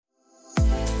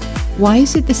Why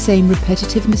is it the same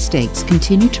repetitive mistakes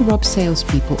continue to rob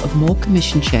salespeople of more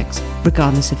commission checks,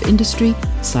 regardless of industry,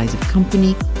 size of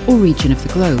company, or region of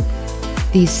the globe?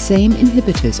 These same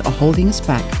inhibitors are holding us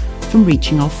back from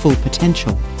reaching our full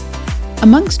potential.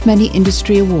 Amongst many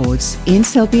industry awards, Ian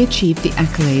Selby achieved the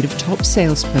accolade of top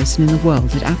salesperson in the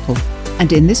world at Apple.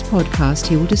 And in this podcast,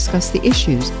 he will discuss the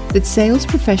issues that sales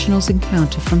professionals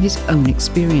encounter from his own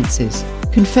experiences,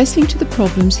 confessing to the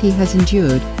problems he has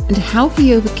endured and how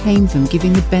he overcame them,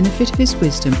 giving the benefit of his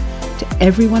wisdom to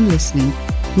everyone listening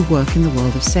who work in the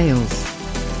world of sales.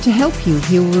 To help you,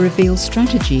 he will reveal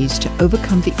strategies to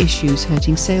overcome the issues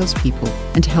hurting salespeople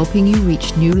and helping you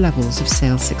reach new levels of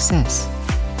sales success.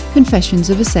 Confessions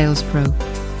of a Sales Pro.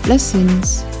 Less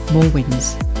sins, more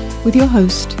wins. With your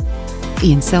host,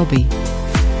 Ian Selby.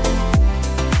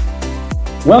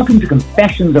 Welcome to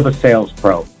Confessions of a Sales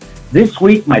Pro. This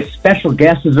week, my special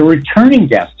guest is a returning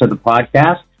guest to the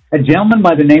podcast, a gentleman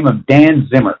by the name of Dan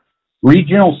Zimmer,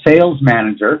 Regional Sales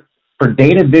Manager for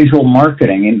Data Visual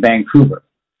Marketing in Vancouver.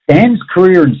 Dan's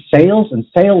career in sales and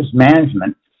sales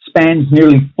management spans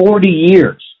nearly 40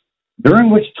 years, during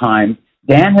which time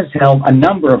Dan has held a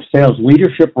number of sales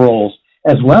leadership roles,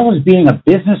 as well as being a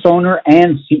business owner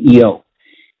and CEO.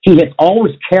 He has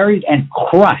always carried and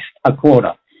crushed a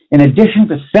quota. In addition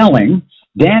to selling,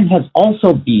 Dan has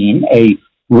also been a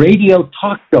radio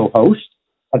talk show host,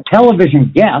 a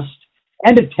television guest,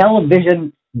 and a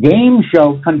television game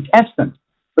show contestant.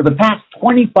 For the past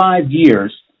 25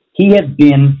 years, he has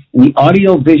been in the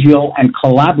audiovisual and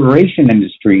collaboration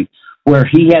industry, where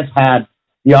he has had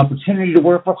the opportunity to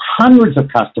work with hundreds of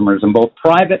customers in both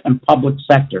private and public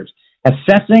sectors,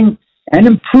 assessing and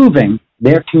improving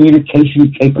their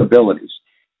communication capabilities.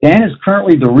 Dan is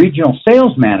currently the Regional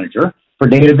Sales Manager for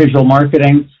Data Visual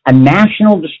Marketing, a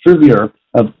national distributor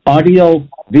of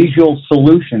audio-visual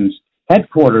solutions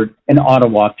headquartered in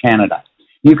Ottawa, Canada.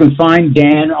 You can find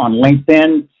Dan on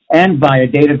LinkedIn and via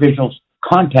Data Visual's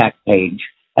contact page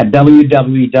at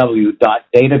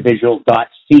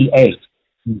www.datavisual.ca.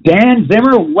 Dan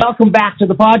Zimmer, welcome back to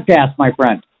the podcast, my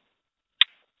friend.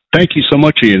 Thank you so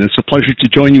much, Ian. It's a pleasure to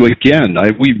join you again.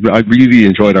 I really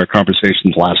enjoyed our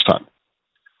conversations last time.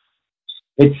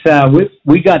 It's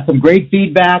we got some great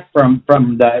feedback from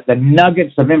the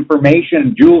nuggets of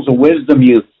information, jewels of wisdom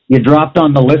you dropped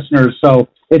on the listeners. So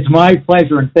it's my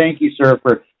pleasure, and thank you, sir,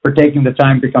 for taking the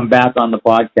time to come back on the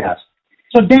podcast.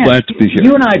 So Dan, glad to be here.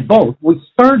 You and I both, we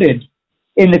started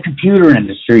in the computer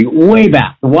industry way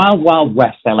back, the wild, wild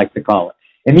west, I like to call it,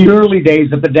 in the early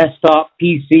days of the desktop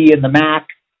PC and the Mac.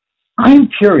 I'm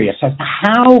curious as to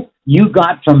how you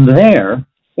got from there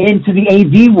into the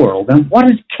AV world, and what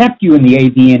has kept you in the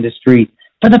AV industry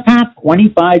for the past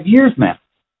 25 years, man?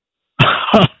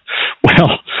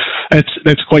 Well,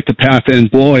 that's quite the path. And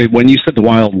boy, when you said the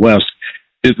Wild West,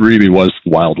 it really was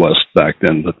the Wild West back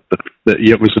then.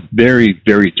 It was a very,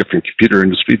 very different computer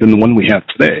industry than the one we have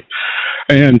today.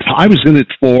 And I was in it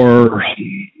for,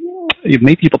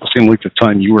 maybe about the same length of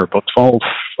time you were, about 12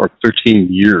 or 13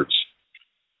 years.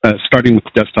 Starting with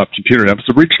the desktop computer. I was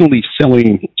originally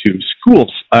selling to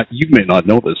schools. You may not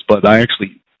know this, but I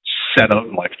actually set out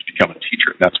in life to become a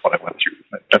teacher. That's what I went through.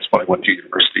 That's what I went to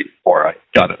university for. I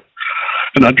got an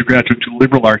undergraduate to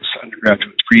liberal arts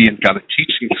undergraduate degree and got a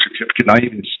teaching certificate. I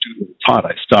even student taught.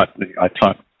 I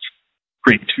taught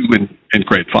grade 2 and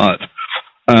grade 5.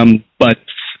 But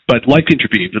life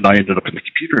intervened, and I ended up in the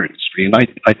computer industry. And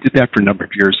I did that for a number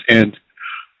of years. And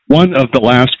one of the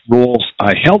last roles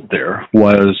I held there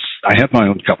was I had my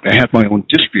own company. I had my own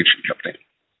distribution company.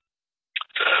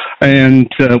 And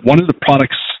one of the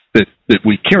products that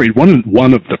we carried,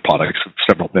 one of the products of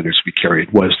several vendors we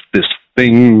carried was this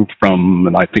thing from,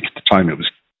 and I think at the time it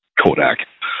was Kodak.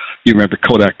 You remember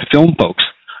Kodak, the film folks?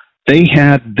 They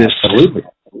had this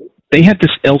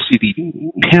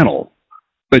LCD panel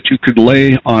that you could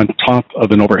lay on top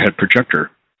of an overhead projector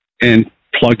and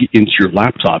plug into your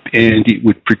laptop, and it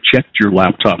would project your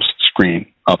laptop's screen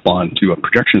up onto a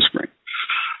projection screen.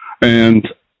 And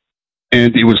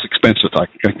it was expensive. I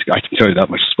can tell you that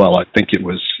much as well. I think it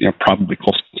was probably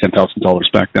close to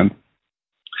 $10,000 back then.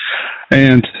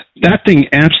 And that thing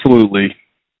absolutely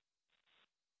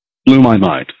blew my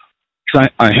mind. Because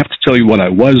I have to tell you, when I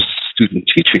was student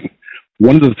teaching,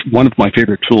 one of my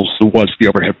favorite tools was the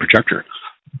overhead projector.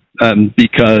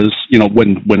 Because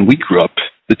when we grew up,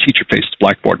 the teacher faced the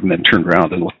blackboard and then turned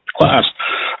around and looked at the class.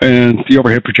 And the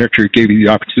overhead projector gave you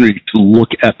the opportunity to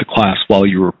look at the class while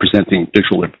you were presenting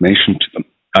visual information to them.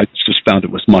 I just found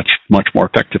it was much, much more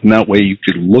effective. And that way you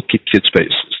could look at kids'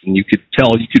 faces and you could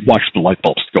watch the light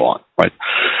bulbs go on, right?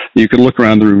 You could look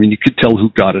around the room and you could tell who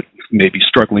got it, maybe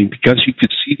struggling, because you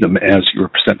could see them as you were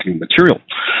presenting the material.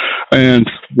 And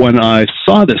when I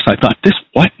saw this, I thought,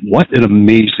 what an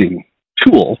amazing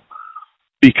tool.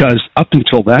 Because up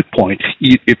until that point,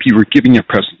 if you were giving a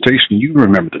presentation, you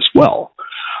remember this well,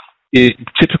 it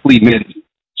typically meant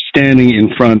standing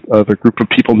in front of a group of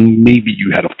people. Maybe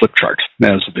you had a flip chart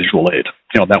as a visual aid.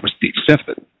 That was the extent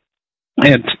of it.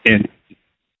 And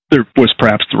there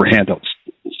were handouts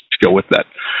to go with that.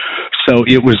 So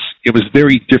it was a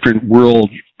very different world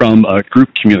from a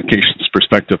group communications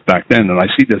perspective back then. And I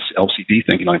see this LCD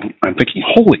thing, and I'm thinking,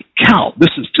 holy cow, this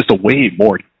is just a way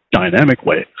more dynamic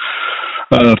way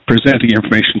of presenting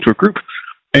information to a group.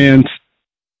 And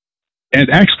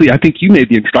actually, I think you made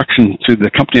the introduction to the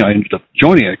company I ended up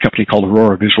joining, a company called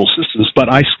Aurora Visual Systems,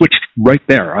 but I switched right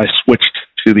there. I switched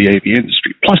to the AV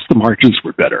industry. Plus, the margins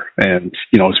were better. And,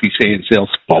 as we say in sales,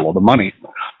 follow the money.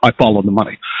 I followed the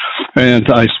money. And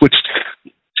I switched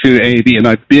to AV, and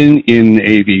I've been in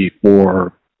AV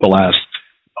for the last,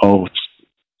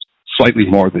 slightly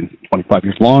more than 25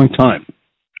 years, long time.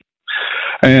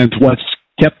 And what's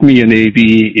kept me in AV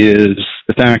is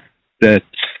the fact that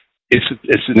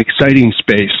it's an exciting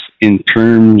space in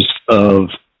terms of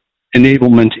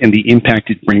enablement and the impact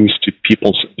it brings to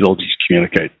people's abilities to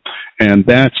communicate. And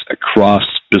that's across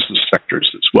business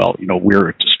sectors as well. We're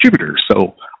a distributor,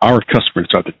 so our customers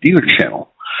are the dealer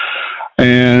channel.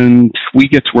 And we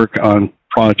get to work on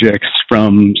projects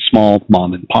from small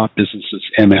mom and pop businesses,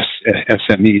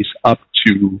 SMEs, up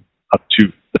to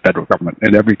the federal government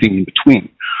and everything in between,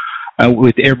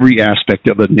 with every aspect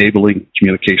of enabling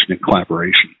communication and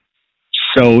collaboration.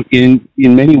 So in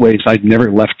many ways, I'd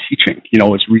never left teaching.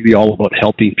 It's really all about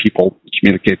helping people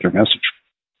communicate their message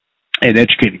and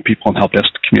educating people on how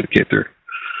best to communicate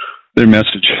their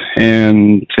message.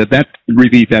 And that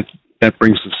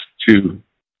brings us to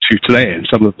today and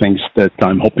some of the things that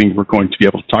I'm hoping we're going to be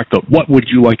able to talk about. What would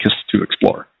you like us to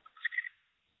explore?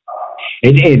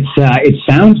 It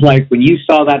sounds like when you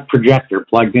saw that projector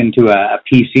plugged into a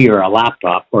PC or a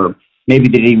laptop, or maybe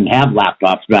they didn't even have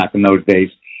laptops back in those days,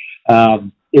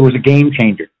 it was a game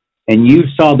changer. And you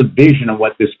saw the vision of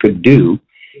what this could do,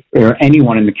 or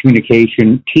anyone in the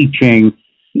communication, teaching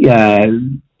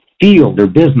field or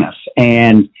business.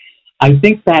 And I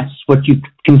think that's what you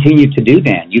continue to do,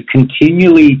 Dan. You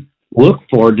continually look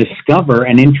for, discover,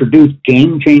 and introduce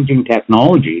game-changing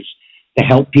technologies to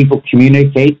help people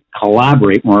communicate,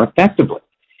 collaborate more effectively.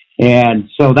 And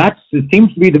so it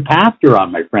seems to be the path you're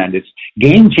on, my friend. It's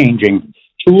game-changing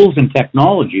tools and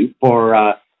technology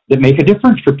that make a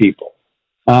difference for people.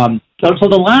 So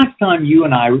the last time you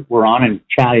and I were on and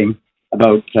chatting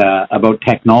about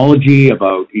technology,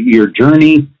 about your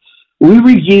journey, we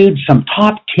reviewed some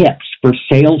top tips for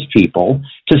salespeople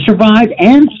to survive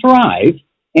and thrive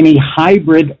in a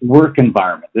hybrid work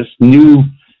environment, this new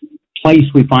place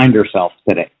we find ourselves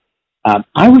today.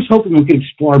 I was hoping we could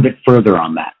explore a bit further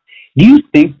on that. Do you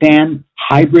think, Dan,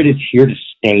 hybrid is here to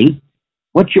stay?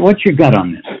 What's your gut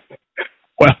on this?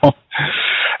 Well,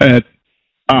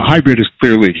 hybrid is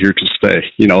clearly here to stay.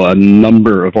 A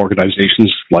number of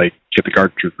organizations like the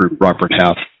Gartner Group, Robert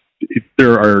Half,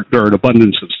 there are an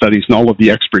abundance of studies, and all of the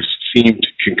experts seem to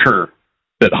concur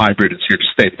that hybrid is here to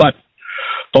stay. But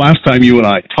the last time you and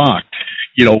I talked,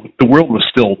 the world was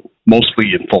still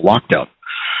mostly in full lockdown.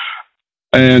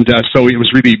 And so it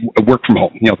was really work from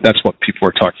home. That's what people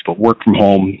are talking about, work from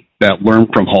home, that learn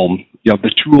from home.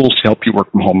 The tools to help you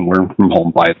work from home and learn from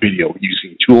home via video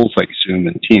using tools like Zoom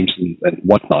and Teams and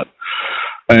whatnot.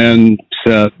 And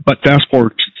but fast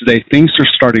forward to today, things are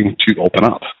starting to open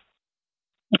up.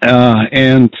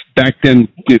 And back then,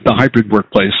 the hybrid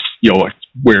workplace,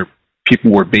 where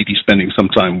people were maybe spending some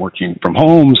time working from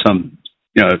home, some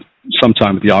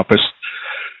time at the office,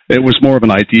 it was more of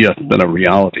an idea than a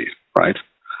reality, right?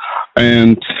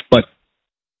 But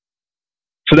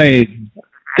today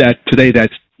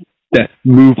that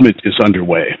movement is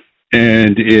underway,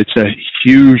 and it's a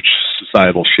huge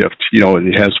societal shift.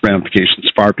 It has ramifications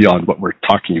far beyond what we're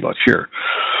talking about here.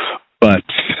 But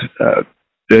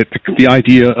the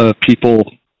idea of people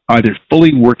either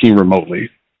fully working remotely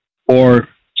or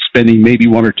spending maybe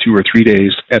 1 or 2 or 3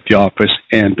 days at the office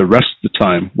and the rest of the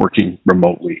time working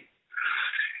remotely,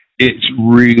 it's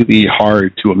really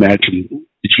hard to imagine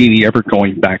the genie ever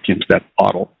going back into that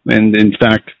bottle. And in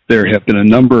fact, there have been a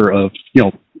number of,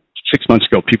 6 months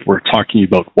ago, people were talking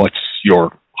about what's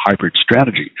your hybrid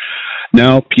strategy.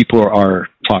 Now people are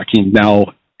talking,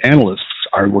 analysts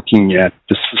are looking at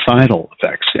the societal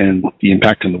effects and the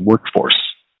impact on the workforce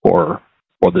for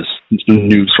this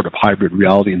new sort of hybrid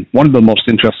reality. And one of the most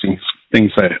interesting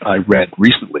things I read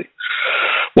recently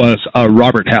was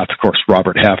Robert Half,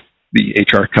 the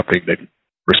HR company that's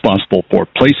responsible for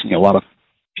placing a lot of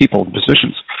people in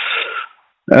positions.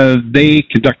 they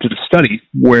conducted a study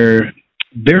where,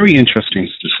 very interesting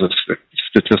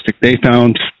statistic, they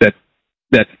found that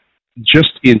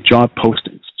just in job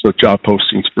postings, so job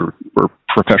postings for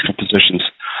professional positions,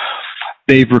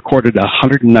 they've recorded a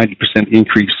 190%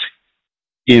 increase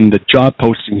in the job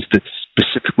postings that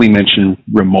specifically mention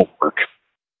remote work.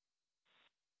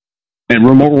 And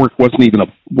remote work wasn't even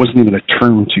a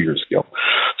term 2 years ago.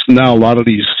 So now a lot of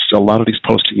these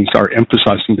postings are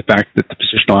emphasizing the fact that the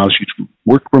position allows you to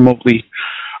work remotely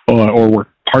or work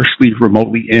partially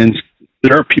remotely, and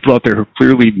there are people out there who are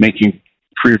clearly making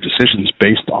career decisions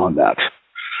based on that.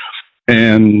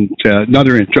 And that's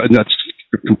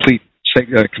a complete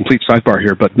sidebar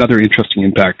here, but another interesting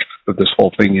impact of this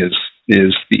whole thing is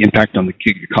the impact on the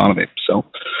gig economy. So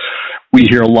we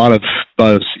hear a lot of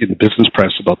buzz in the business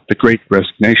press about the Great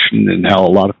Resignation and how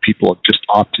a lot of people have just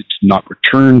opted to not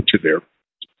return to their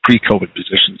pre-COVID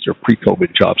positions or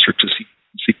pre-COVID jobs, or to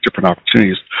seek different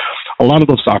opportunities. A lot of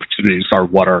those opportunities are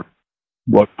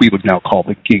what we would now call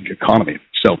the gig economy.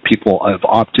 So people have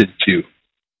opted to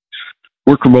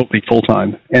work remotely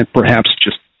full-time and perhaps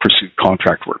just pursue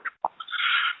contract work.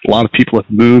 A lot of people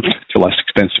have moved to less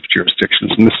expensive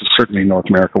jurisdictions, and this is certainly North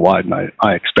America-wide, and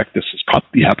I expect this is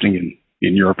probably happening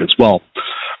in Europe as well.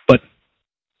 But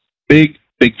big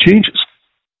changes.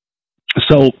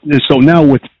 So now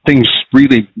with things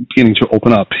really beginning to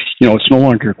open up, it's no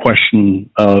longer a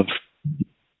question of,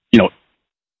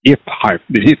 if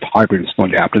hybrid is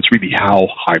going to happen. It's really how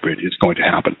hybrid is going to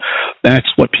happen. That's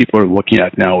what people are looking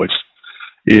at now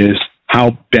is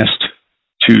how best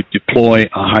to deploy a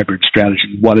hybrid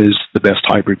strategy. What is the best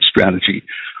hybrid strategy?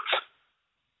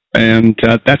 And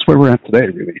that's where we're at today,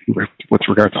 really, with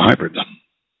regard to hybrids.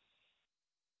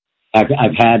 I've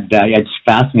had, it's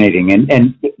fascinating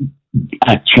and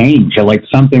a change, like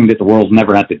something that the world's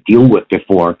never had to deal with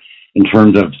before in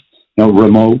terms of,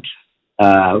 remote,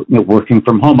 working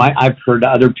from home. I've heard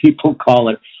other people call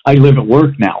it, I live at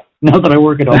work now. Now that I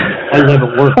work at home, I live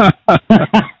at work.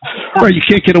 Right, you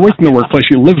can't get away from the workplace,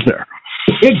 you live there.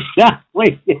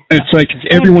 Exactly. It's like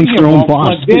everyone's their own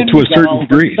boss to a certain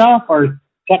degree. Our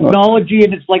technology,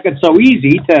 and it's like it's so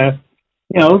easy to,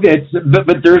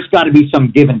 but there's got to be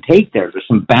some give and take there. There's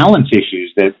some balance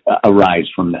issues that arise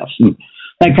from this. And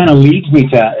that kind of leads me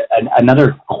to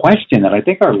another question that I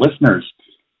think our listeners,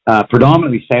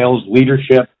 predominantly sales,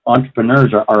 leadership,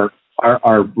 entrepreneurs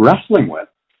are wrestling with.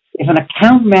 If an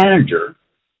account manager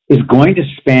is going to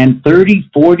spend 30,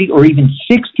 40, or even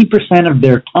 60% of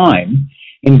their time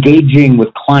engaging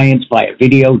with clients via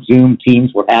video, Zoom, Teams,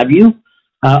 what have you,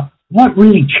 what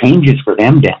really changes for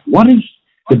them, Dan? What is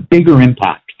the bigger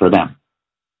impact for them?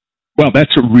 Well,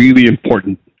 that's a really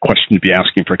important question to be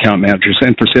asking for account managers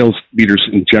and for sales leaders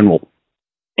in general.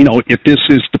 If this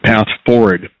is the path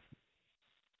forward,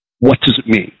 what does it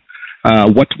mean?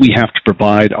 What do we have to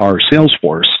provide our sales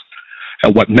force?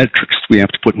 What metrics do we have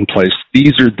to put in place?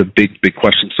 These are the big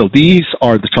questions. So these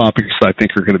are the topics I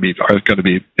think are going to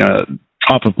be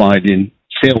top of mind in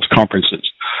sales conferences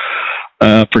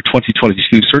for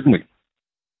 2022, certainly.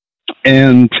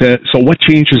 And so what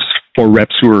changes for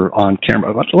reps who are on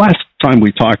camera? The last time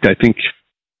we talked, I think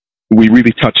we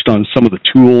really touched on some of the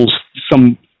tools,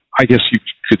 I guess you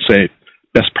could say,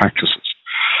 best practices.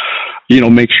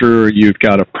 Make sure you've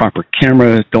got a proper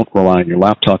camera. Don't rely on your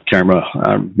laptop camera.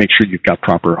 Make sure you've got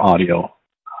proper audio.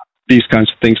 These kinds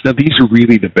of things. Now, these are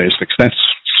really the basics. That's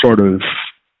sort of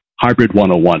hybrid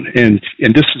 101. And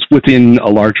this is within a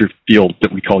larger field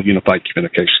that we call unified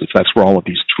communications. That's where all of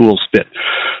these tools fit.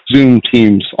 Zoom,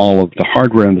 Teams, all of the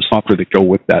hardware and the software that go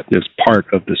with that is part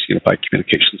of this unified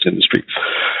communications industry,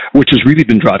 which has really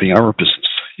been driving our business.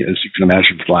 As you can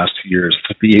imagine, for the last 2 years,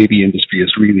 the AV industry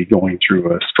is really going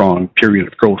through a strong period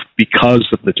of growth because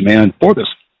of the demand for this.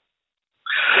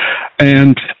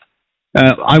 And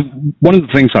one of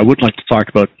the things I would like to talk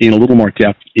about in a little more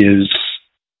depth is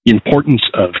the importance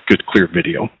of good, clear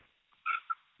video.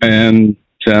 And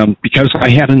because I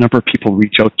had a number of people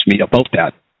reach out to me about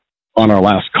that on our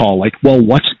last call, like, well,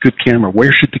 what's a good camera?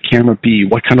 Where should the camera be?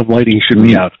 What kind of lighting should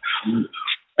we have?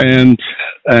 And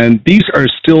these are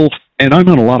still, and I'm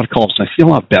on a lot of calls, and I see a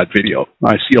lot of bad video.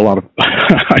 I see a lot of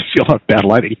bad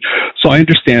lighting. So I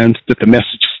understand that the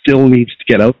message still needs to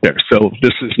get out there. So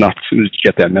this is an opportunity to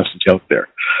get that message out there.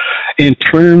 In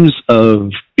terms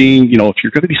of being, if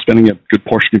you're going to be spending a good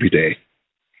portion of your day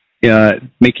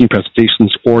making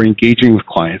presentations or engaging with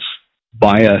clients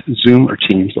via Zoom or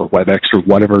Teams or WebEx or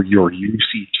whatever your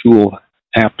UC tool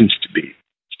happens to be,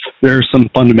 there are some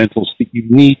fundamentals that you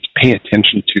need to pay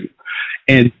attention to.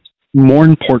 And more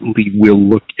importantly, we'll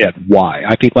look at why.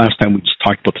 I think last time we just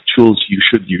talked about the tools you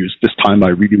should use. This time I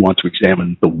really want to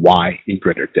examine the why in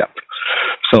greater depth.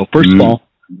 So first of all,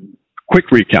 quick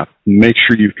recap, make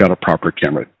sure you've got a proper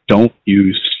camera. Don't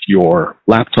use your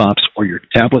laptops or your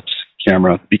tablet's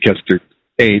camera because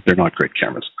they're not great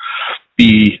cameras.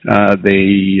 B,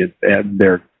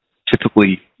 they're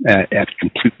typically at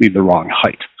completely the wrong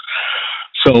height.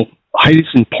 So height is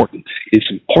important. It's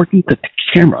important that the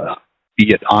camera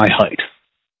be at eye height.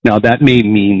 Now that may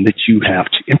mean that you have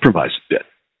to improvise a bit,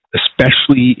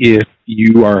 especially if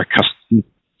you are accustomed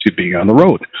to being on the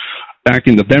road. Back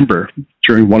in November,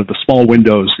 during one of the small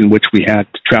windows in which we had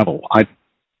to travel,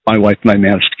 my wife and I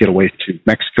managed to get away to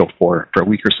Mexico for a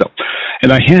week or so.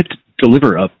 And I had to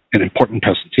deliver an important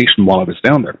presentation while I was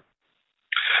down there.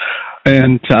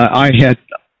 And I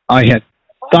had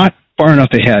thought far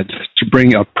enough ahead to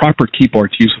bring a proper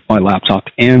keyboard to use with my laptop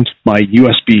and my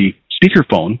USB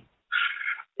speakerphone,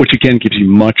 which again gives you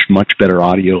much, much better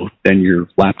audio than your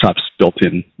laptop's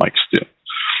built-in mics do.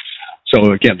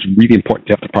 So again, it's really important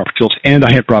to have the proper tools. And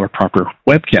I had brought a proper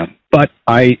webcam, but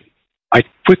I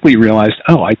quickly realized,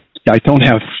 I don't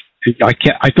have a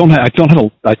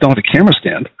camera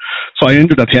stand. So I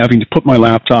ended up having to put my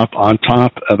laptop on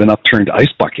top of an upturned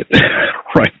ice bucket.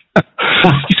 Right.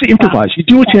 You say improvise. You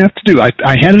do what you have to do. I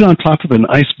had it on top of an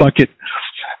ice bucket.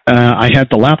 I had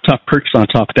the laptop perched on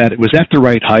top of that. It was at the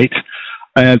right height.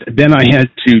 And then I had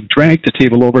to drag the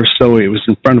table over so it was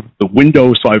in front of the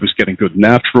window, so I was getting good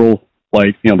natural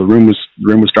light. You know, the room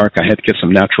was dark. I had to get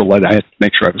some natural light. I had to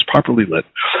make sure I was properly lit.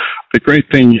 The great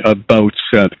thing about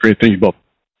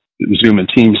Zoom and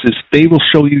Teams is they will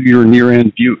show you your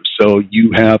near-end view, so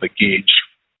you have a gauge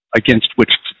against which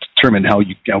to determine how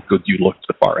good you look to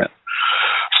the far end.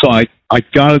 So I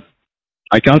got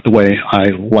it the way I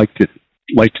liked it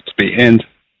to be. And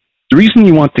the reason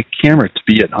you want the camera to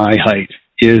be at eye height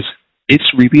is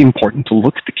it's really important to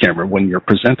look at the camera when you're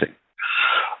presenting.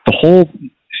 The whole,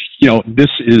 these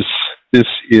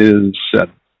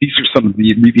are some of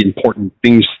the really important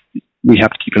things we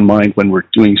have to keep in mind when we're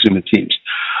doing Zoom and Teams.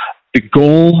 The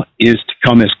goal is to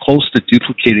come as close to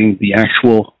duplicating the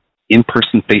actual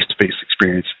in-person face-to-face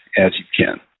experience as you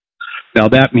can. Now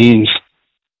that means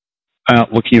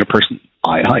looking at a person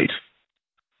eye height,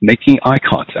 making eye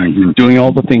contact, doing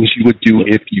all the things you would do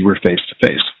if you were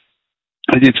face-to-face.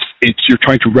 And you're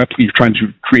trying to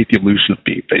create the illusion of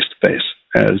being face-to-face,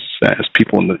 as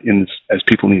people in the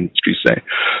industry say.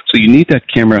 So you need that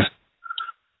camera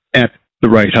at the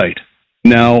right height.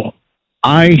 Now,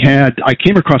 I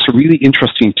came across a really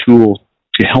interesting tool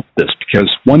to help this, because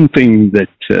one thing there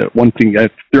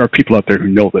are people out there who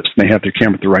know this and they have their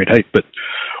camera at the right height, but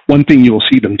one thing you'll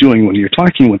see them doing when you're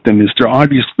talking with them is they're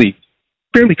obviously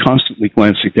fairly constantly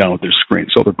glancing down at their screen,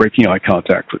 so they're breaking eye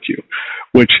contact with you,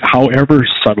 which, however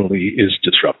subtly, is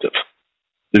disruptive.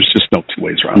 There's just no two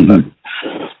ways around that.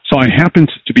 So I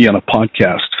happened to be on a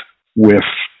podcast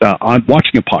I'm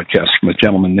watching a podcast from a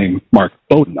gentleman named Mark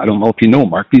Bowden. I don't know if you know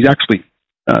Mark. He's actually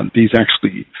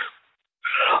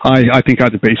I think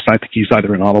he's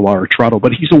either in Ottawa or Toronto,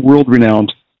 but he's a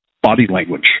world-renowned body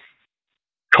language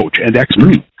coach and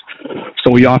expert.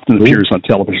 So he often appears on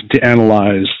television to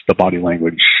analyze the body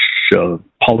language of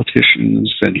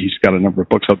politicians, and he's got a number of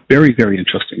books. A very, very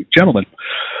interesting gentleman.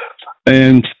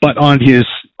 But on his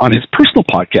personal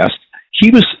podcast,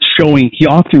 he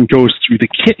often goes through the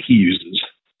kit he uses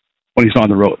when he's on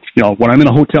the road. When I'm in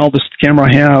a hotel, this is the camera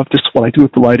I have, this is what I do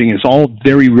with the lighting, is all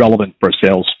very relevant for a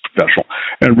sales professional.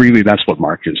 And really, that's what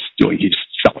Mark is doing. He's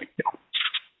selling.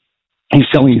 He's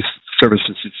selling his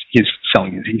services. He's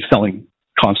selling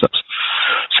concepts.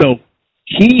 So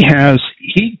he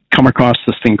come across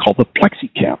this thing called the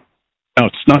PlexiCam. Now,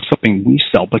 it's not something we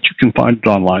sell, but you can find it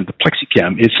online. The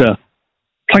PlexiCam is a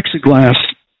plexiglass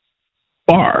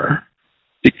bar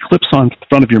that clips on the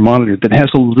front of your monitor that has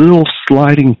a little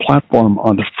sliding platform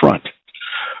on the front.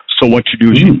 So what you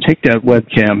do is you take that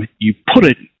webcam, you put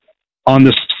it on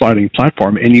this sliding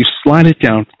platform, and you slide it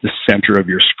down to the center of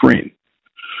your screen.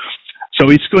 So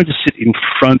it's going to sit in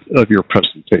front of your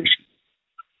presentation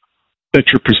that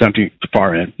you're presenting at the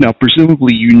far end. Now,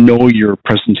 presumably, you know your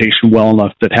presentation well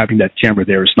enough that having that camera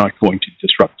there is not going to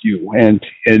disrupt you. And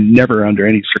never under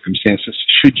any circumstances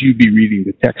should you be reading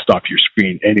the text off your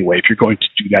screen anyway. If you're going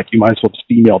to do that, you might as well just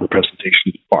email the presentation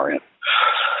to the far end.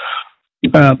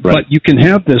 Right. But you can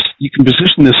have this, you can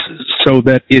position this so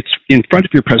that it's in front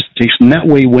of your presentation. That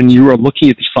way, when you are looking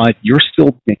at the slide, you're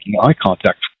still making eye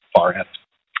contact from the far end.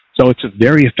 So it's a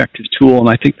very effective tool, and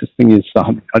I think this thing is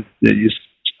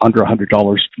under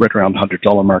 $100, right around the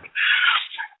 $100 mark.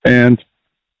 And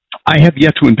I have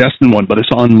yet to invest in one, but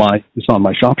it's on my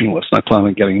shopping list. I plan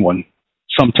on getting one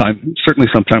certainly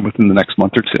sometime within the next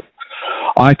month or two.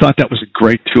 I thought that was a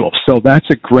great tool. So that's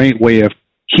a great way of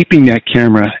keeping that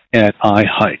camera at eye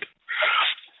height.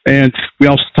 And we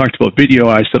also talked about video.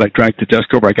 I said I dragged the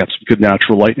desk over. I got some good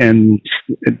natural light, and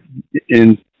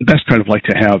the best kind of light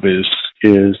to have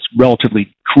is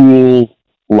relatively cool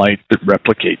light that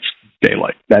replicates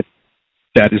daylight. That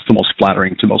is the most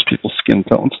flattering to most people's skin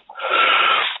tones.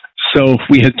 So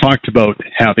we had talked about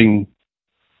having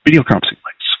video conferencing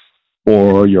lights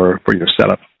for your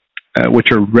setup,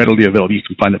 which are readily available. You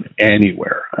can find them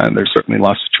anywhere, and there's certainly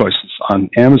lots of choices on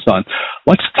Amazon.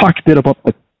 Let's talk a bit about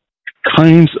the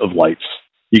kinds of lights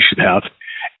you should have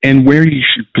and where you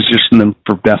should position them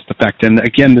for best effect. And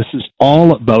again, this is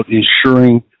all about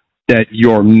ensuring that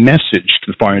your message to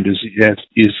the far end is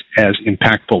as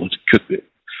impactful as it could be.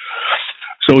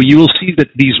 So you will see that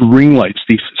these ring lights,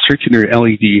 these circular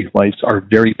LED lights, are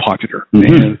very popular.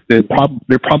 And they're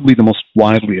probably the most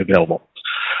widely available.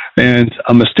 And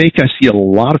a mistake I see a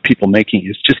lot of people making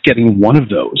is just getting one of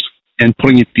those and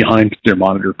putting it behind their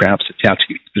monitor, perhaps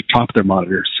attaching it to the top of their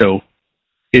monitor so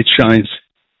it shines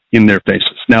in their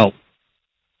faces. Now,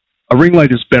 a ring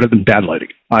light is better than bad lighting.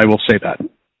 I will say that.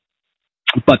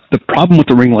 But the problem with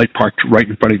the ring light parked right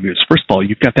in front of you is, first of all,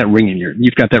 you've got that ring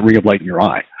of light in your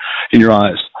eyes,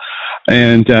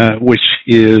 and which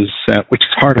is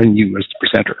hard on you as the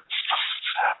presenter.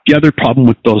 The other problem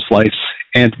with those lights,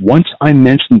 and once I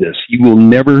mention this, you will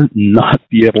never not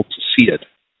be able to see it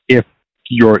if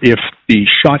the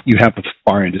shot you have of the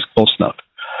far end is close enough.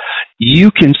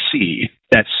 You can see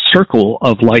that circle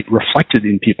of light reflected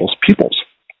in people's pupils.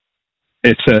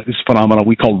 It's a phenomenon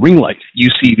we call ring light. You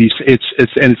see these. It's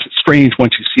strange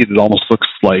once you see it. It almost looks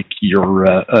like you're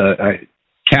a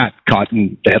cat caught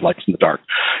in the headlights in the dark.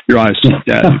 Your eyes,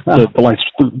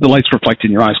 the lights reflect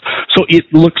in your eyes, so it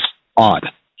looks odd.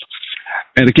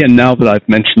 And again, now that I've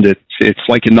mentioned it, it's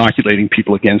like inoculating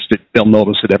people against it. They'll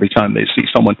notice it every time they see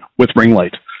someone with ring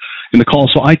light in the call.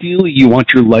 So ideally, you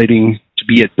want your lighting to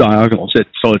be at diagonals,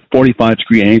 so at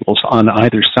 45-degree angles on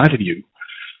either side of you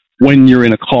when you're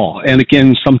in a call. And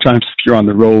again, sometimes if you're on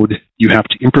the road, you have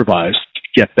to improvise to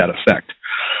get that effect.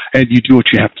 And you do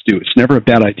what you have to do. It's never a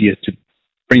bad idea to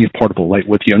bring a portable light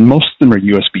with you. And most of them are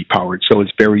USB powered, so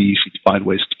it's very easy to find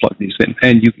ways to plug these in.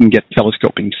 And you can get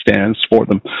telescoping stands for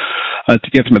them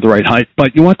to get them at the right height.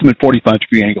 But you want them at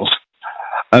 45-degree angles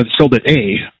so that,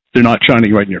 A, they're not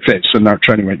shining right in your face and not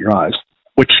shining right in your eyes.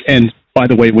 And by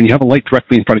the way, when you have a light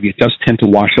directly in front of you, it does tend to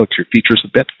wash out your features a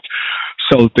bit.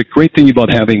 So the great thing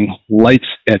about having lights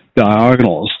at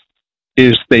diagonals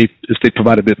is they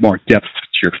provide a bit more depth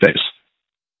to your face.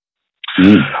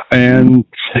 And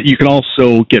you can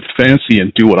also get fancy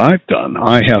and do what I've done.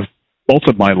 I have both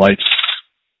of my lights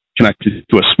connected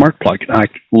to a smart plug, and I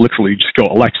literally just go,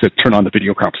 Alexa, turn on the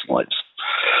video conferencing lights,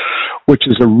 which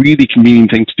is a really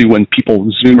convenient thing to do when people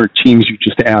Zoom or Teams you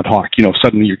just ad hoc.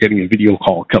 Suddenly you're getting a video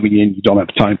call coming in. You don't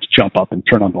have time to jump up and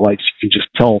turn on the lights. You can just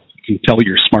tell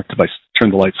your smart device to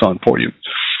turn the lights on for you.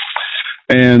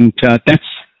 And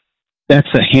that's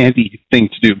a handy thing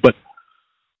to do. But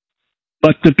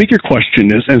the bigger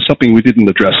question is, and something we didn't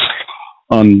address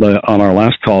on our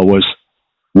last call, was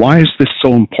why is this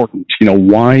so important?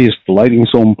 Why is the lighting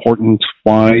so important?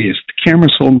 Why is the camera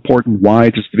so important? Why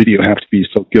does the video have to be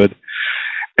so good?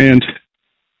 And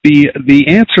the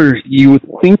answer you would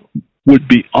think would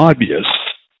be obvious,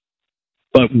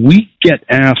 but we get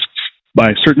asked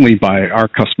certainly by our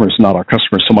customers, not our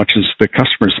customers so much as the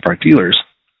customers of our dealers,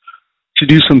 to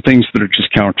do some things that are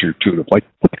just counterintuitive, like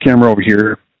put the camera over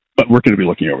here, but we're going to be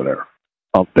looking over there.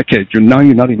 Okay, you're not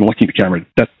even looking at the camera.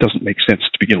 That doesn't make sense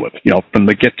to begin with. From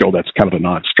the get-go, that's kind of a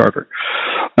non-starter.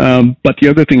 But the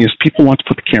other thing is people want to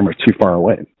put the camera too far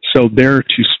away. So they're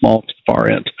too small to the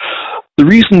far end. The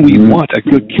reason we want a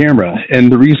good camera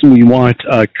and the reason we want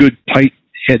a good tight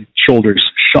head shoulders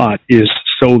shot is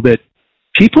so that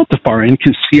people at the far end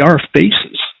can see our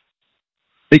faces.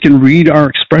 They can read our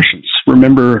expressions.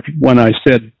 Remember when I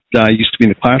said I used to be in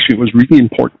the classroom, it was really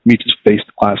important for me to face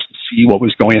the class to see what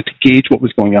was going on, to gauge what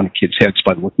was going on in kids' heads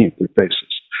by looking at their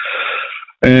faces.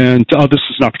 And this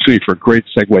is an opportunity for a great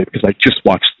segue because I just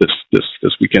watched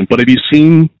this weekend. But have you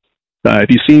seen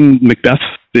Macbeth,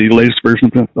 the latest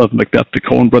version of Macbeth, the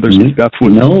Coen Brothers Macbeth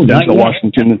with Denzel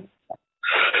Washington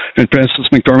and Frances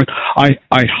McDormand? I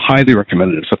highly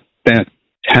recommend it. It's a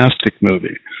fantastic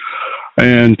movie,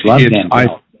 and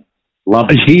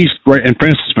he's great. And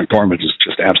Frances McDormand is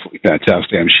just absolutely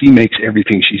fantastic. I mean, she makes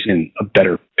everything she's in a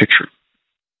better picture.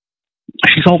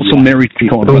 She's also married to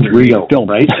Coen Brothers. Real,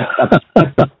 right?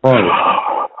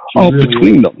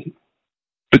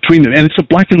 Between them, and it's a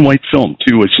black and white film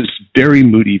too. It's just very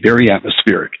moody, very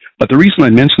atmospheric. But the reason I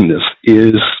mention this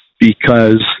is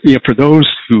because for those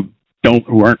who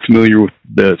aren't familiar with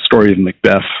the story of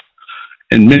Macbeth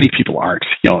and many people aren't.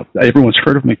 Everyone's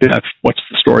heard of Macbeth. What's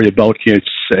the story about? It's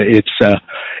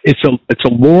a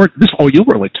lord. You'll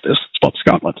relate to this. It's about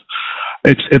Scotland.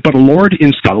 It's about a lord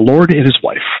in Scotland, a lord and his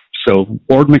wife. So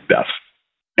Lord Macbeth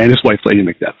and his wife, Lady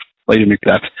Macbeth.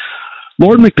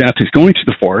 Lord Macbeth is going through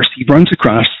the forest. He runs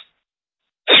across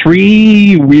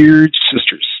 3 weird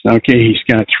sisters. Okay, he's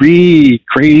got 3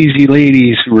 crazy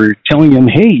ladies who are telling him,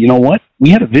 "Hey, you know what? We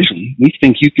had a vision. We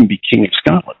think you can be king of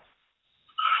Scotland."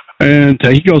 And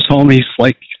he goes home. He's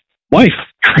like, "Wife,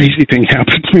 crazy thing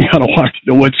happened to me. I don't walk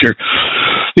in the woods here.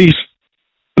 These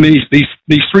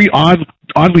 3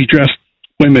 oddly dressed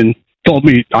women told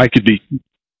me I could be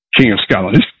king of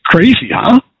Scotland. It's crazy,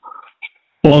 huh?"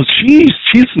 Well, she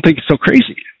doesn't think it's so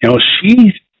crazy.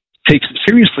 She takes it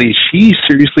seriously. She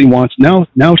seriously wants now.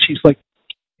 She's like,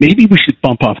 maybe we should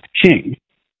bump off the king.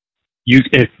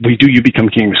 If we do, you become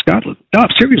king of Scotland. No,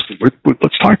 seriously,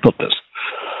 let's talk about this.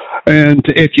 And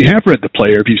if you have read the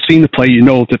play, or if you've seen the play, you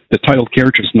know that the title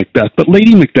character is Macbeth. But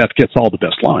Lady Macbeth gets all the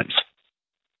best lines.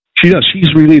 She does.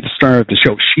 She's really the star of the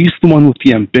show. She's the one with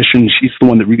the ambition. She's the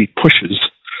one that really pushes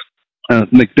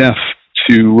Macbeth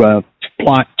to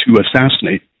plot to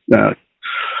assassinate the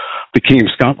King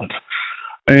of Scotland.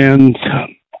 And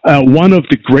one of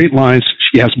the great lines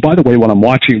she has. By the way, while I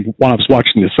was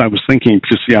watching this, I was thinking,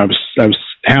 because I was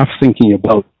half thinking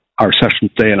about our session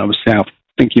today, and I was half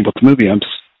thinking about the movie.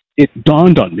 It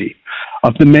dawned on me,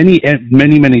 of the many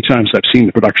times I've seen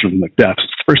the production of Macbeth,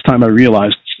 it's the first time I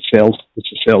realized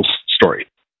it's a sales story.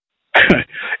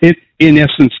 In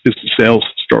essence, it's a sales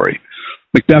story.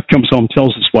 Macbeth comes home,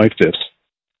 tells his wife this,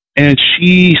 and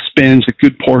she spends a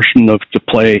good portion of the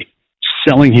play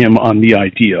selling him on the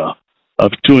idea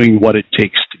of doing what it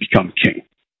takes to become king.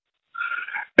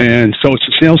 And so it's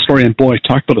a sales story, and boy,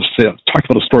 talk about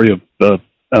a story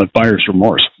of buyer's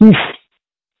remorse. Oof.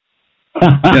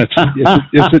 It's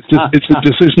a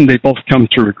decision they both come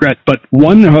to regret. But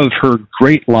one of her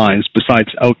great lines, besides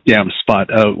 "out damn spot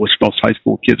out," which most high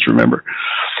school kids remember,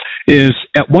 is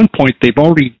at one point they've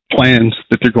already planned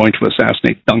that they're going to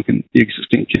assassinate Duncan, the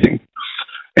existing king,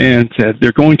 and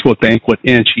they're going to a banquet,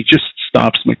 and she just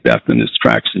stops Macbeth in his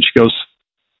tracks, and she goes,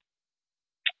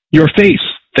 "Your face,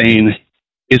 Thane,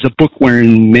 is a book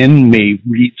wherein men may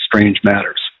read strange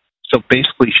matters." So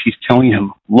basically, she's telling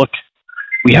him, "Look,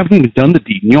 we haven't even done the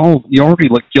deed. You already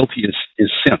look guilty as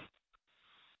sin.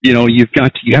 You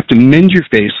have to mend your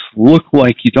face, look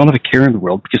like you don't have a care in the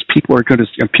world, because people are going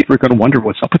to wonder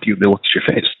what's up with you. They look at your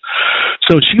face."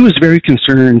 So she was very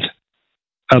concerned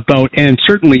about, and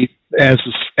certainly as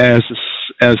a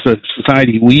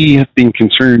society, we have been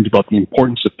concerned about the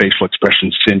importance of facial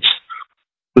expression since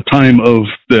the time of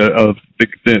the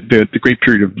great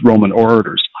period of Roman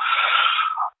orators.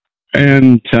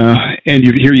 And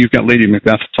you've got Lady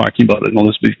Macbeth talking about it in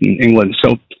Elizabethan England.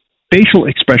 So facial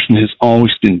expression has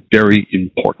always been very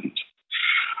important.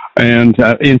 And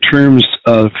in terms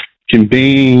of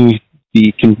conveying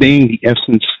the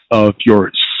essence of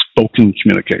your spoken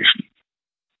communication.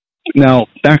 Now,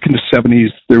 back in the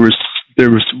 70s, there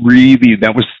was really,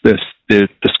 that was the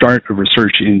start of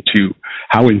research into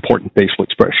how important facial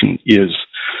expression is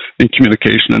in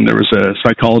communication. And there was a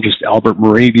psychologist, Albert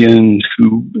Moravian,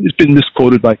 who has been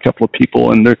misquoted by a couple of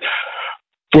people. And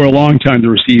for a long time, the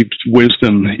received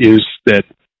wisdom is that,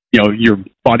 your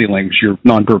body language, your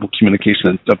nonverbal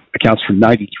communication accounts for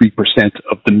 93%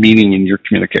 of the meaning in your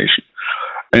communication.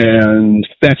 And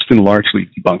that's been largely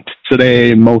debunked.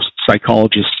 Today, most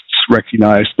psychologists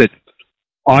recognize that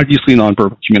obviously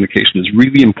nonverbal communication is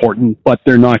really important, but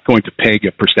they're not going to peg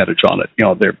a percentage on it.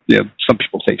 Some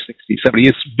people say 60, 70.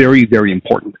 It's very, very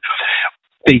important.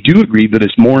 They do agree that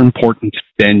it's more important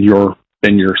than your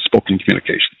spoken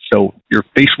communication. So your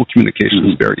facial communication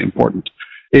is very important.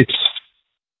 It's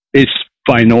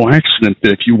by no accident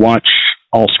that if you watch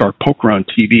All-Star Poker on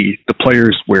TV, the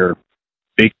players wear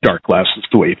big dark glasses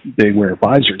the way they wear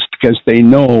visors, because they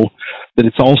know that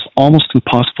it's almost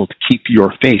impossible to keep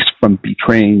your face from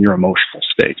betraying your emotional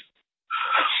state.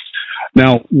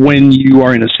 Now, when you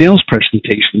are in a sales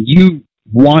presentation, you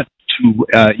want to,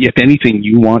 if anything,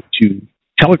 you want to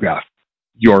telegraph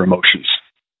your emotions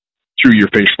through your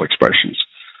facial expressions.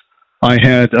 I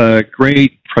had a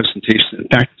great presentation. In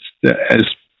fact,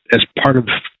 as part of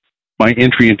my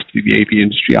entry into the AV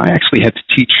industry, I actually had to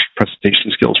teach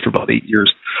presentation skills for about 8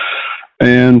 years.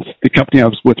 And the company I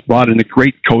was with brought in a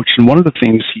great coach. And one of the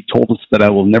things he told us that I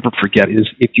will never forget is,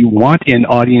 if you want an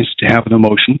audience to have an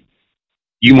emotion,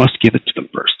 you must give it to them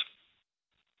first.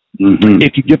 Mm-hmm.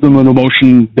 If you give them an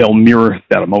emotion, they'll mirror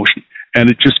that emotion. And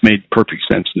it just made perfect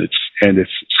sense. And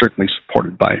it's certainly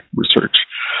supported by research.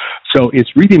 So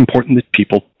it's really important that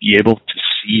people be able to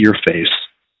see your face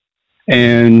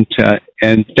and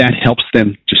that helps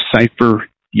them decipher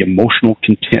the emotional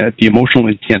content, the emotional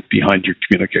intent behind your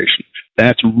communication.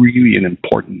 That's really an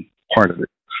important part of it.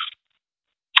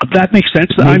 That makes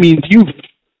sense. I mean,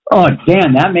 Oh,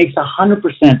 Dan, that makes 100%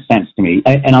 sense to me,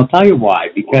 and I'll tell you why.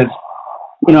 Because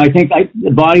I think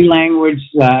the body language,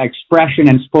 expression,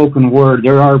 and spoken word.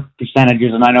 There are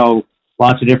percentages, and I know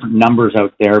lots of different numbers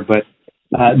out there, but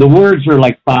the words are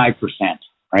like 5%,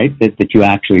 right? That you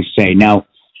actually say. Now,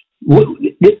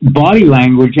 body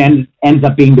language ends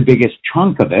up being the biggest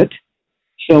chunk of it.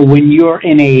 So when you're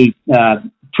in a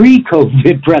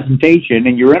pre-COVID presentation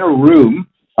and you're in a room,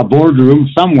 a boardroom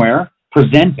somewhere,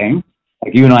 presenting,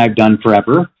 like you and I have done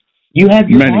forever, you have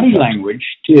your body language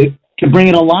to bring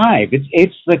it alive.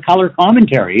 It's the color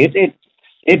commentary.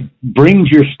 It brings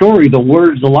your story, the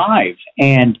words, alive.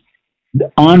 And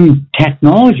on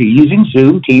technology, using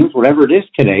Zoom, Teams, whatever it is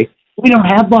today, we don't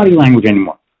have body language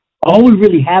anymore. All we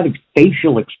really have is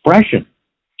facial expression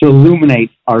to illuminate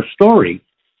our story.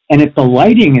 And if the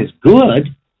lighting is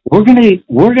good, we're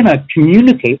gonna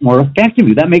communicate more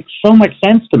effectively. That makes so much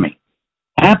sense to me.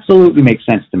 Absolutely makes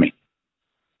sense to me.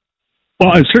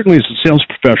 Well, and certainly as a sales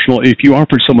professional, if you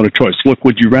offer someone a choice, look,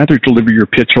 would you rather deliver your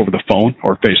pitch over the phone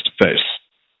or face-to-face?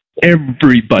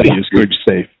 Everybody is going to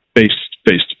say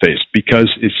face-to-face because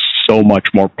it's so much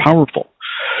more powerful.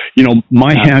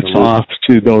 My hat's off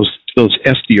to those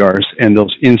SDRs and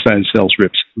those inside sales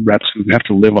reps who have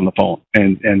to live on the phone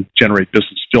and generate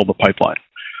business, fill the pipeline.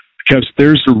 Because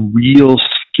there's a real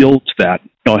skill to that,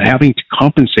 having to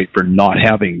compensate for not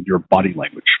having your body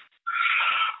language.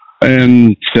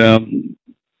 And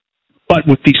but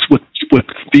with these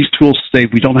tools today,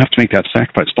 we don't have to make that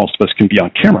sacrifice. Most of us can be on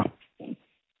camera.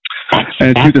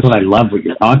 That's what I love what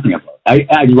you're talking about.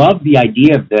 I love the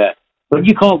idea of what do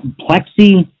you call it,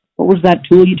 Plexi? What was that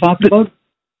tool you talked about?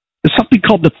 It's something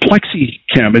called the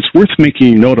PlexiCam. It's worth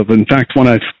making a note of. In fact, when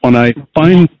I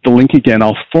find the link again,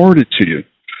 I'll forward it to you.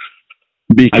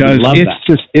 Because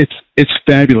it's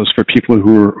fabulous for people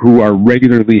who are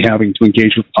regularly having to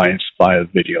engage with clients via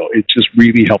video. It just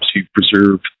really helps you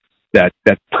preserve that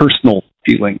personal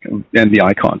feeling and the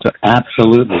eye contact.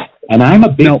 Absolutely. And I'm a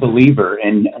big believer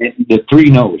in the 3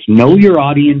 No's. Know your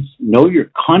audience, know your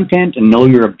content, and know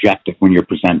your objective when you're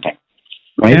presenting.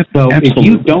 Right? Absolutely. If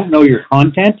you don't know your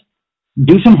content,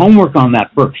 do some homework on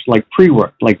that first, like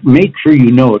pre-work. Like make sure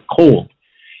you know it cold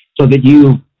so that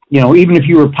even if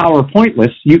you were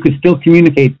PowerPointless, you could still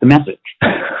communicate the message.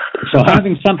 So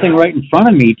having something right in front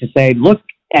of me to say, look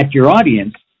at your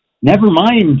audience, never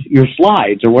mind your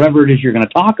slides or whatever it is you're going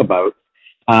to talk about,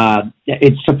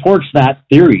 it supports that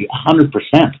theory 100%.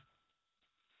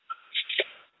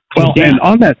 Well, and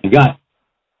on that...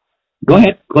 Go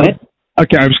ahead.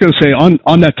 Okay, I was going to say,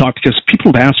 on that topic, because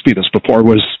people have asked me this before,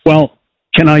 was, well,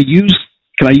 can I use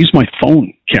my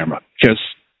phone camera? Because...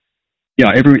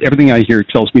 everything I hear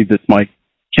tells me that my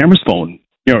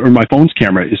my phone's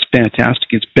camera is fantastic.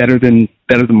 It's better than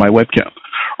my webcam.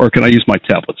 Or can I use my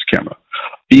tablet's camera?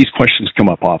 These questions come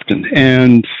up often,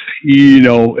 and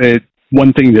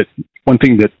one thing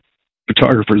that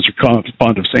photographers are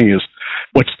fond of saying is,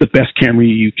 "What's the best camera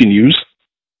you can use?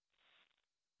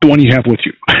 The one you have with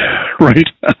you, right?"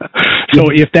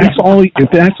 So if that's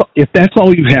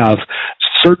all you have.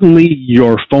 Certainly,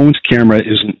 your phone's camera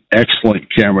is an excellent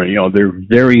camera. They're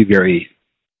very, very,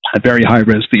 very high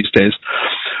res these days.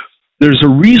 There's a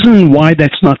reason why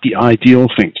that's not the ideal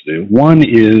thing to do. One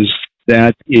is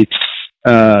that you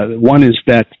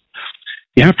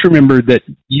have to remember that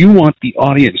you want the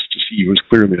audience to see you as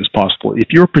clearly as possible. If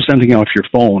you're presenting off your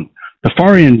phone, the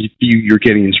far end view you're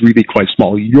getting is really quite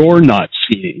small. You're not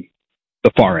seeing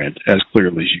the far end as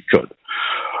clearly as you could.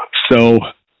 So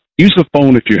use the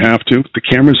phone if you have to. The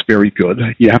camera's very good.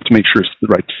 You have to make sure it's the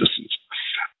right distance.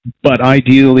 But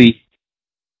ideally,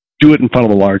 do it in front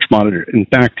of a large monitor. In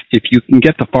fact, if you can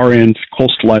get the far end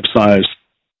close to life size,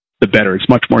 the better. It's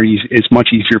much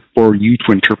easier for you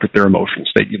to interpret their emotional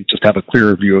state. You just have a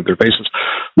clearer view of their faces.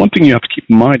 One thing you have to keep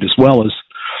in mind as well is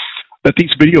that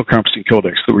these video conferencing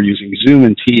codecs that we're using, Zoom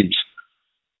and Teams,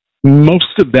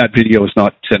 most of that video is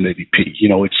not 1080p.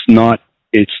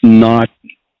 It's not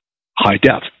high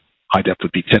def. High def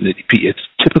would be 1080p. It's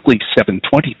typically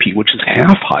 720p, which is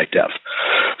half high def.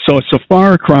 So it's a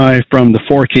far cry from the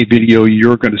 4K video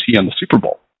you're going to see on the Super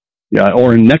Bowl,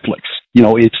 or in Netflix.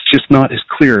 It's just not as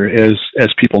clear as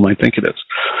people might think it is.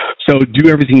 So do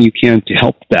everything you can to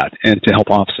help that and to help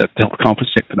offset, to help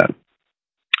compensate for that.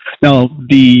 Now,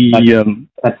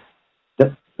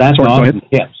 that's awesome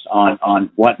tips on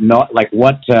what not, like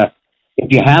what,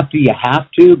 if you have to, you have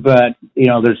to, but,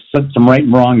 there's some right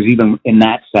and wrongs even in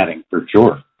that setting, for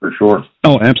sure. for sure.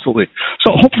 Oh, absolutely.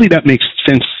 So hopefully that makes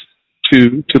sense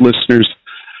to listeners.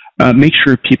 Make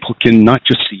sure people can not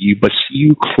just see you, but see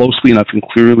you closely enough and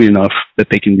clearly enough that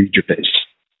they can read your face.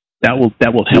 That will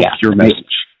help your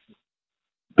message.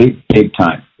 Big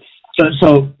time.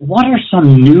 So what are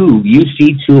some new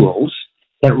UC tools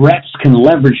that reps can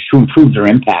leverage to improve their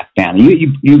impact, Dan?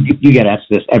 You get asked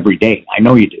this every day. I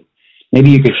know you do.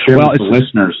 Maybe you could share with the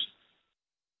listeners.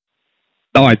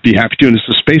 Oh, I'd be happy to. And it's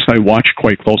a space I watch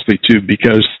quite closely too,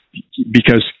 because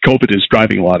COVID is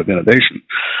driving a lot of innovation.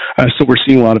 So we're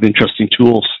seeing a lot of interesting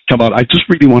tools come out. I just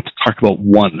really want to talk about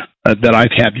one that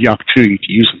I've had the opportunity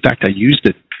to use. In fact, I used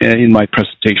it in my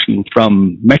presentation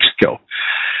from Mexico.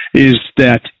 Is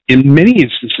that in many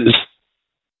instances,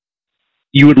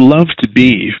 you would love to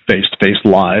be face-to-face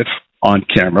live on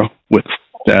camera with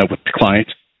the client,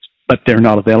 but they're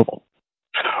not available.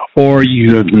 Or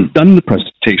you have done the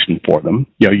presentation for them.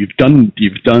 You've done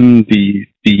the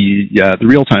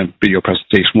real-time video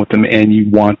presentation with them, and you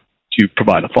want to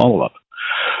provide a follow-up.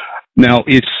 Now,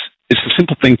 it's a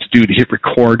simple thing to do to hit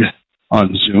record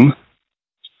on Zoom.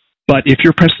 But if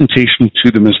your presentation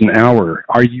to them is an hour,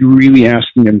 are you really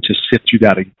asking them to sit through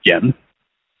that again?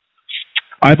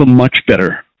 I have a much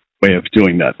better way of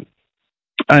doing that.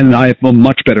 And I have a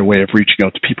much better way of reaching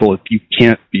out to people if you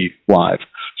can't be live.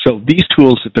 So these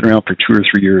tools have been around for 2 or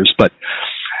 3 years, but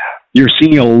you're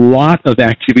seeing a lot of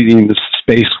activity in this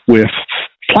space with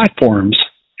platforms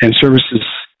and services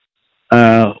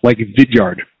like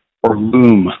Vidyard or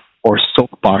Loom or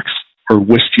Soapbox or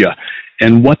Wistia.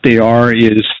 And what they are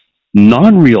is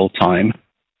non-real-time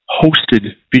hosted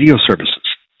video services.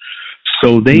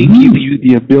 So they give you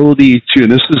the ability to,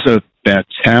 and this is a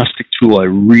fantastic tool. I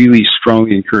really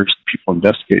strongly encourage people to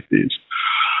investigate these.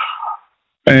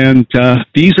 And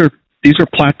these are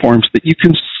platforms that you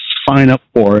can sign up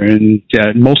for, and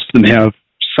most of them have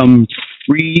some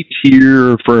free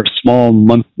tier for a small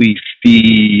monthly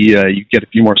fee. You get a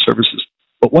few more services.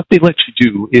 But what they let you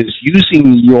do is,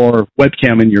 using your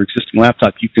webcam and your existing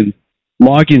laptop, you can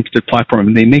log into the platform,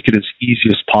 and they make it as easy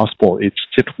as possible. It's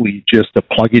typically just a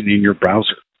plug-in in your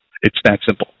browser. It's that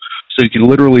simple. So you can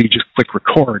literally just click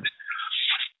record,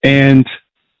 and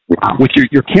with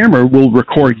your camera will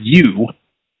record you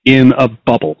in a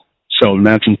bubble. So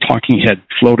imagine talking head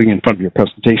floating in front of your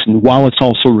presentation while it's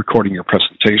also recording your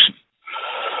presentation.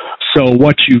 So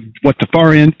what the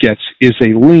far end gets is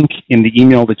a link in the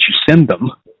email that you send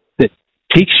them that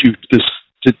takes you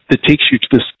to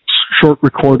this short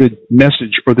recorded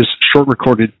message or this short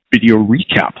recorded video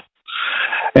recap.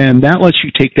 And that lets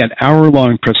you take that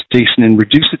hour-long presentation and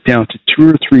reduce it down to 2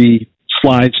 or 3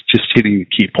 slides, just hitting the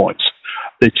key points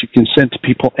that you can send to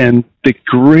people. And the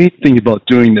great thing about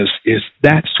doing this is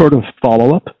that sort of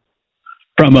follow-up,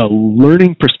 from a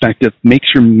learning perspective, makes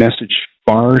your message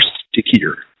far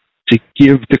stickier to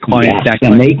give the client that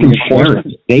kind and they can share it.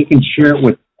 They can share it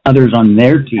with others on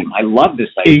their team. I love this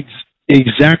idea.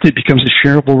 Exactly. It becomes a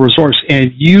shareable resource,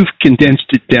 and you've condensed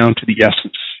it down to the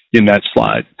essence in that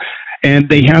slide. And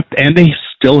they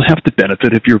still have the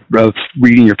benefit of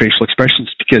reading your facial expressions,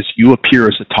 because you appear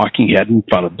as a talking head in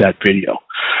front of that video.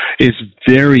 It's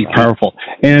very powerful.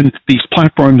 And these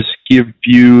platforms give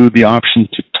you the option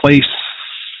to place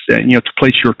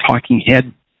your talking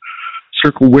head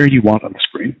circle where you want on the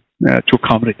screen to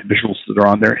accommodate the visuals that are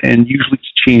on there, and usually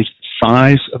to change the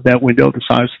size of that window, the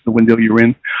size of the window you're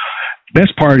in. The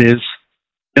best part is,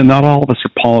 and not all of us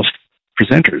are polished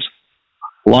presenters,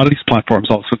 a lot of these platforms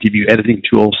also give you editing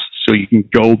tools, so you can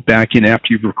go back in after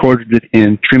you've recorded it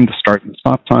and trim the start and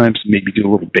stop times, maybe do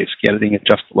a little basic editing,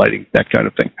 adjust the lighting, that kind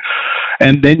of thing.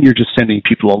 And then you're just sending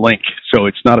people a link. So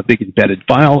it's not a big embedded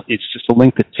file. It's just a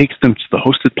link that takes them to the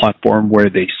hosted platform where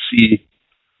they see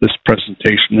this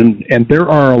presentation. And there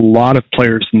are a lot of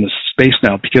players in this space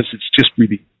now, because it's just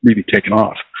really, really taken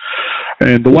off.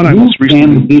 And the one I most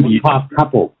recently... would be the top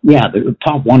couple. Yeah, the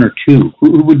top 1 or 2.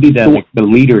 Who would be the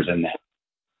leaders in that?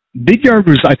 Vidyard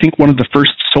was, I think, one of the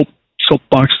first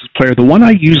soapboxes player. The one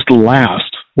I used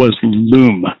last was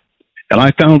Loom. And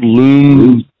I found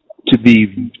Loom to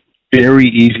be very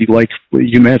easy, like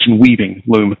you imagine weaving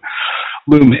Loom.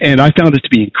 And I found it to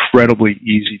be incredibly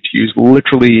easy to use.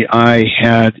 Literally, I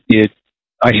had it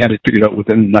figured out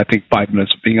within, I think, 5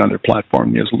 minutes of being on their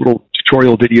platform. There's a little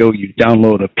tutorial video. You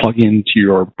download a plugin to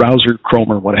your browser,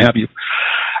 Chrome or what have you.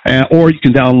 Or you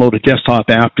can download a desktop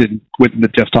app, and within the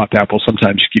desktop app will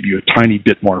sometimes give you a tiny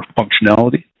bit more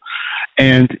functionality.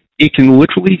 And it can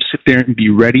literally sit there and be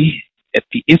ready at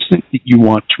the instant that you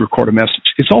want to record a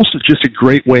message. It's also just a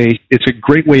great way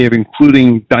of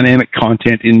including dynamic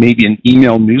content in maybe an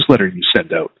email newsletter you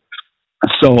send out.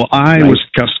 So I was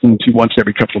accustomed to, once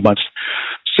every couple of months,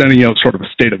 sending out sort of a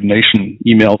state of nation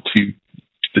email to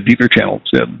the dealer channel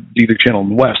in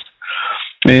the West.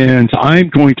 And I'm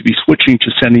going to be switching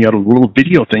to sending out a little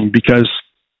video thing because,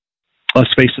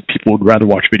 let's face it, people would rather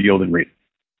watch video than read.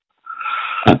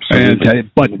 Absolutely.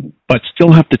 And, but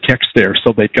still have the text there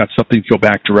so they've got something to go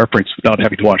back to reference without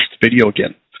having to watch the video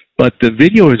again. But the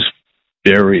video is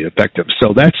very effective.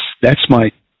 So that's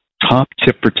my top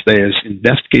tip for today: is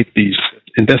investigate these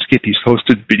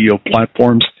hosted video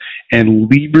platforms and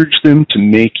leverage them to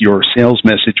make your sales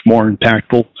message more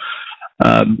impactful,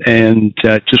 and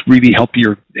just really help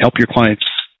your clients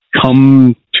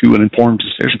come to an informed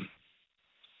decision.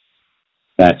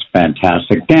 That's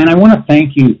fantastic. Dan, I want to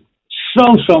thank you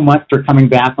so much for coming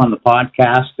back on the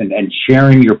podcast and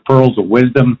sharing your pearls of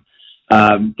wisdom.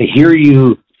 To hear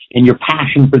you and your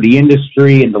passion for the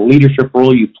industry and the leadership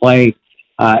role you play,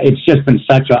 it's just been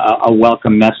such a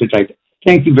welcome message. I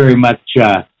thank you very much,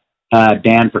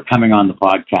 Dan, for coming on the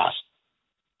podcast.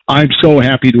 I'm so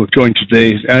happy to have joined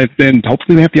today, and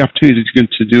hopefully we have the opportunity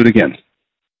to do it again.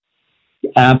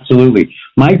 Absolutely.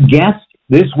 My guest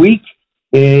this week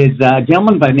is a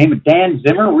gentleman by the name of Dan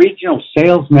Zimmer, Regional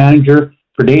Sales Manager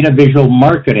for Data Visual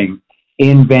Marketing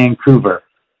in Vancouver.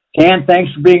 Dan,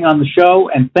 thanks for being on the show,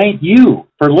 and thank you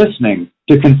for listening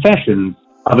to Confessions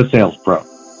of a Sales Pro.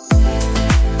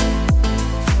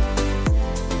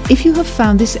 If you have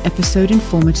found this episode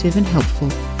informative and helpful,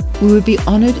 we would be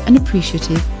honored and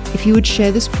appreciative if you would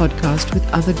share this podcast with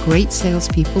other great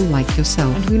salespeople like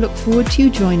yourself. And we look forward to you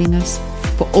joining us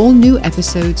for all new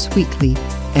episodes weekly,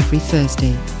 every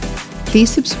Thursday. Please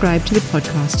subscribe to the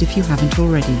podcast if you haven't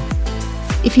already.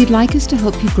 If you'd like us to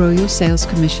help you grow your sales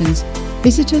commissions,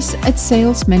 visit us at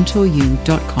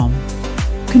salesmentoru.com.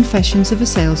 Confessions of a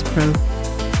Sales Pro.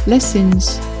 Less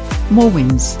sins, more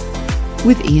wins.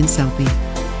 With Ian Selby.